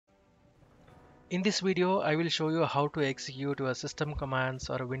In this video, I will show you how to execute your system commands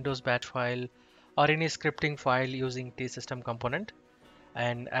or a Windows batch file or any scripting file using tSystem component.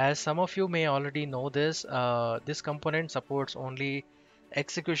 And as some of you may already know this, this component supports only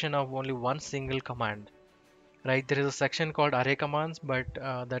execution of only one single command. Right? There is a section called array commands, but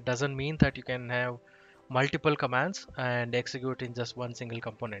that doesn't mean that you can have multiple commands and execute in just one single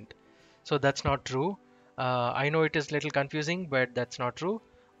component. So that's not true. I know it is a little confusing, but that's not true.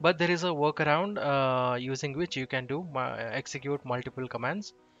 But there is a workaround using which you can do execute multiple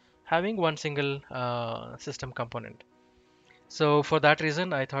commands having one single system component. So for that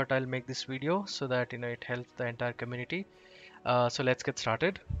reason, I thought I'll make this video so that it helps the entire community. So let's get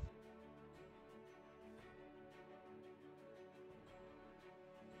started.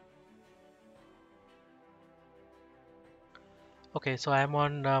 Okay, so I'm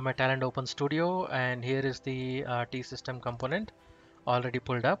on my Talend Open Studio, and here is the tSystem component already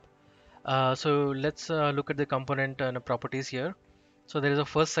pulled up. So let's look at the component and properties here. So there is a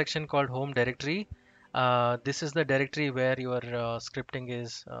first section called home directory. This is the directory where your script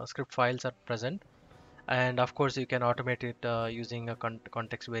files are present, and of course you can automate it using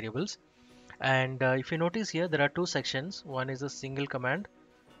context variables. And if you notice here, there are two sections. One is a single command,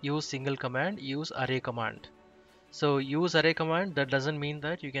 use array command. So use array command, that doesn't mean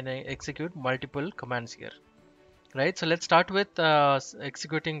that you can execute multiple commands here, right? So let's start with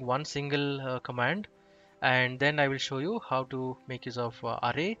executing one single command, and then I will show you how to make use of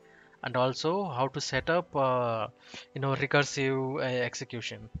array and also how to set up recursive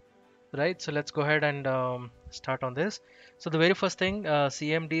execution, right? So let's go ahead and start on this. So the very first thing,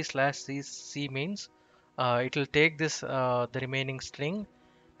 cmd/cc means it will take this the remaining string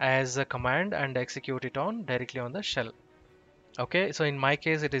as a command and execute it on directly on the shell. Okay, so in my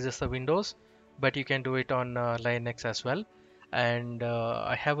case it is just the Windows, but you can do it on Linux as well. And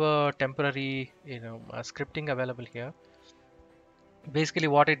I have a temporary scripting available here. Basically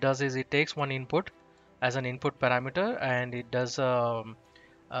what it does is it takes one input as an input parameter, and it does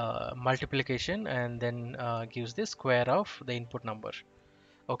multiplication and then gives the square of the input number.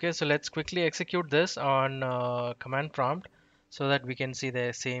 Okay, so let's quickly execute this on command prompt so that we can see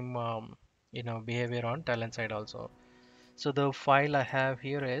the same behavior on Talend side also. So the file I have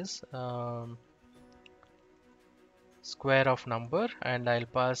here is square of number, and I'll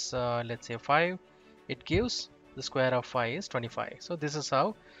pass let's say 5. It gives the square of 5 is 25. So this is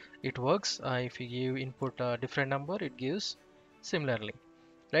how it works. If you give input a different number, it gives similarly,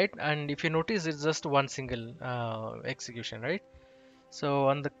 right? And if you notice, it's just one single execution, right? So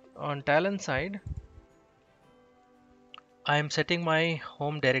on Talend side, I am setting my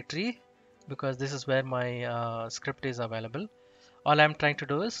home directory because this is where my script is available. All I'm trying to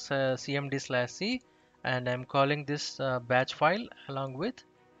do is cmd/c, and I'm calling this batch file along with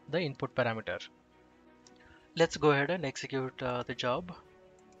the input parameter. Let's go ahead and execute the job.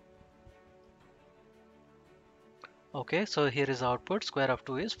 Okay, so here is output, square of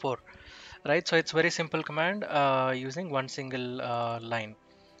 2 is 4, right? So it's very simple command using one single line.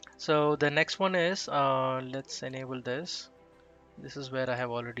 So the next one is let's enable this. This is where I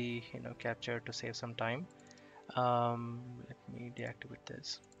have already captured to save some time. Let me deactivate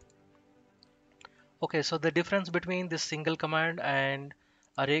this. Okay, so the difference between this single command and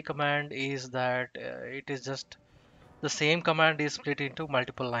array command is that it is just the same command is split into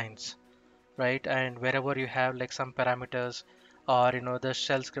multiple lines, right? And wherever you have like some parameters or the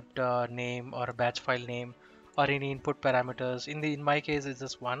shell script name or a batch file name or any input parameters, in my case it's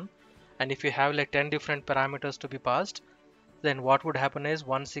just one. And if you have like 10 different parameters to be passed, then what would happen is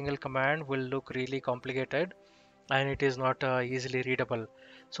one single command will look really complicated and it is not easily readable.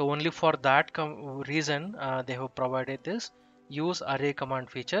 So only for that reason they have provided this use array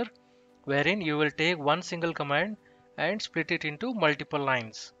command feature, wherein you will take one single command and split it into multiple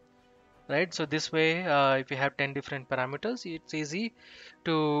lines, right? So this way if you have 10 different parameters, it's easy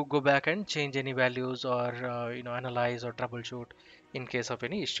to go back and change any values or analyze or troubleshoot in case of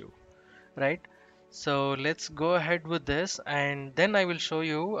any issue, right? So let's go ahead with this, and then I will show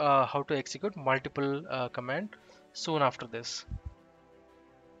you how to execute multiple command soon after this.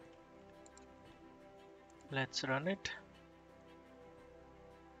 Let's run it,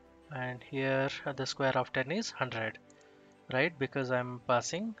 and here the square of 10 is 100, right? Because I'm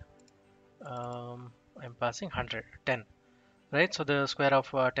passing 100 10, right? So the square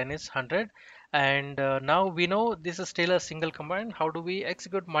of 10 is 100, and now we know this is still a single command. How do we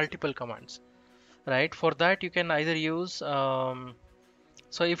execute multiple commands, right? For that you can either use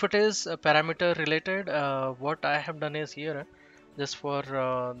so if it is parameter related, what I have done is here, just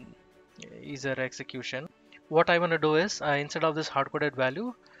for easier execution, what I want to do is instead of this hard-coded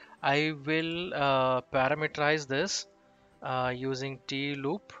value, I will parameterize this using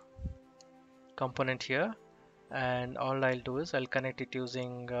tloop component here, and all I'll do is I'll connect it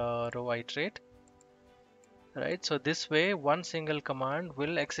using row iterate, right? So this way one single command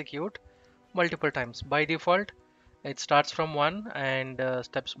will execute multiple times. By default it starts from 1 and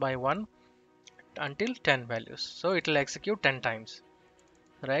steps by 1 until 10 values, so it will execute 10 times,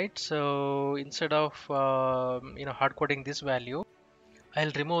 right? So instead of hard coding this value,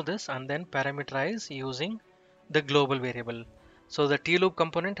 I'll remove this and then parameterize using the global variable. So the tloop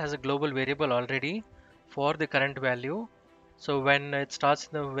component has a global variable already for the current value. So when it starts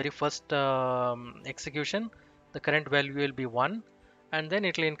the very first execution, the current value will be 1, and then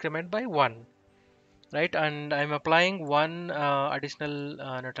it will increment by 1, right? And I'm applying one additional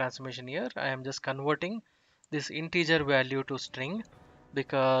transformation here. I am just converting this integer value to string,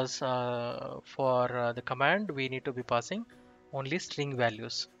 because for the command we need to be passing only string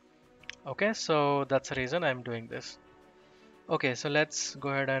values. Okay, so that's the reason I'm doing this. Okay, so let's go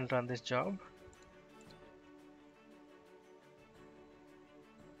ahead and run this job,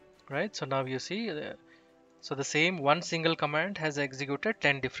 right? So now you see, so the same one single command has executed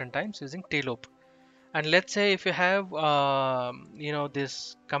 10 different times using tloop. And let's say if you have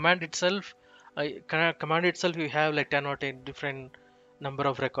this command itself you have like 10 or 10 different number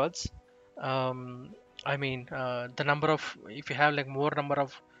of records. um, I mean, the number of, if you have like more number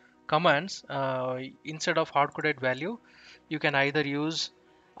of commands, instead of hard coded value you can either use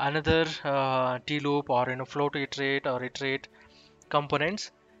another tloop, or flow to iterate or iterate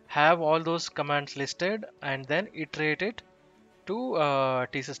components, have all those commands listed and then iterate it to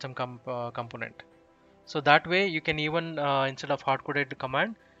tSystem component. So that way you can even instead of hard coded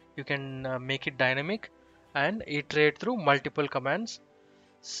command, you can make it dynamic and iterate through multiple commands.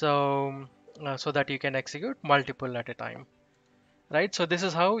 So so that you can execute multiple at a time, right? So this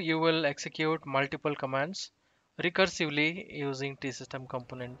is how you will execute multiple commands recursively using tSystem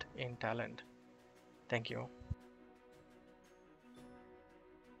component in Talend. Thank you.